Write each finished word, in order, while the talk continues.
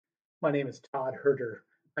My name is Todd Herter.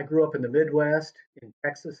 I grew up in the Midwest, in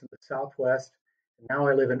Texas in the Southwest, and now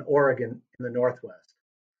I live in Oregon in the Northwest.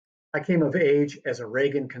 I came of age as a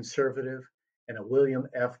Reagan conservative and a William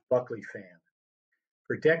F. Buckley fan.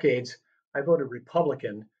 For decades, I voted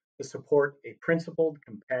Republican to support a principled,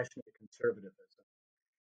 compassionate conservatism.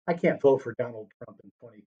 I can't vote for Donald Trump in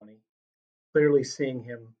 2020, clearly seeing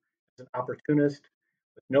him as an opportunist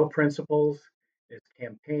with no principles. His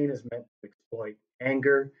campaign is meant to exploit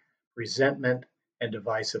anger, resentment, and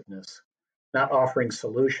divisiveness, not offering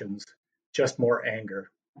solutions, just more anger.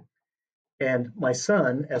 And my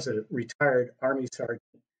son, as a retired Army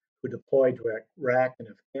sergeant who deployed to Iraq and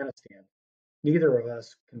Afghanistan, neither of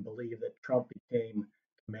us can believe that Trump became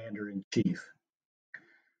commander in chief.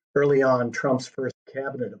 Early on, Trump's first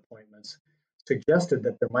cabinet appointments suggested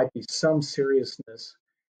that there might be some seriousness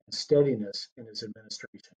and steadiness in his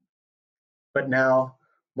administration. But now,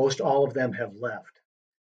 most all of them have left.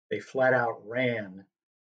 They flat out ran,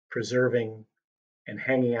 preserving and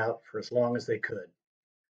hanging out for as long as they could.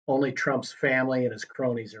 Only Trump's family and his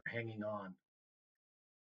cronies are hanging on.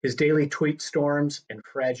 His daily tweet storms and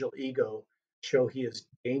fragile ego show he is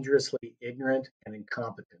dangerously ignorant and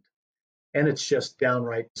incompetent, and it's just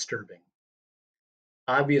downright disturbing.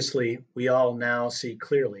 Obviously, we all now see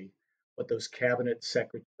clearly what those cabinet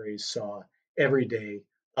secretaries saw every day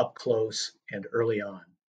up close and early on.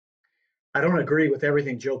 I don't agree with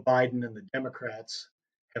everything Joe Biden and the Democrats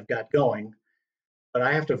have got going, but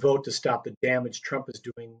I have to vote to stop the damage Trump is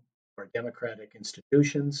doing to our democratic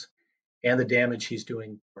institutions and the damage he's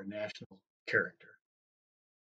doing to our national character.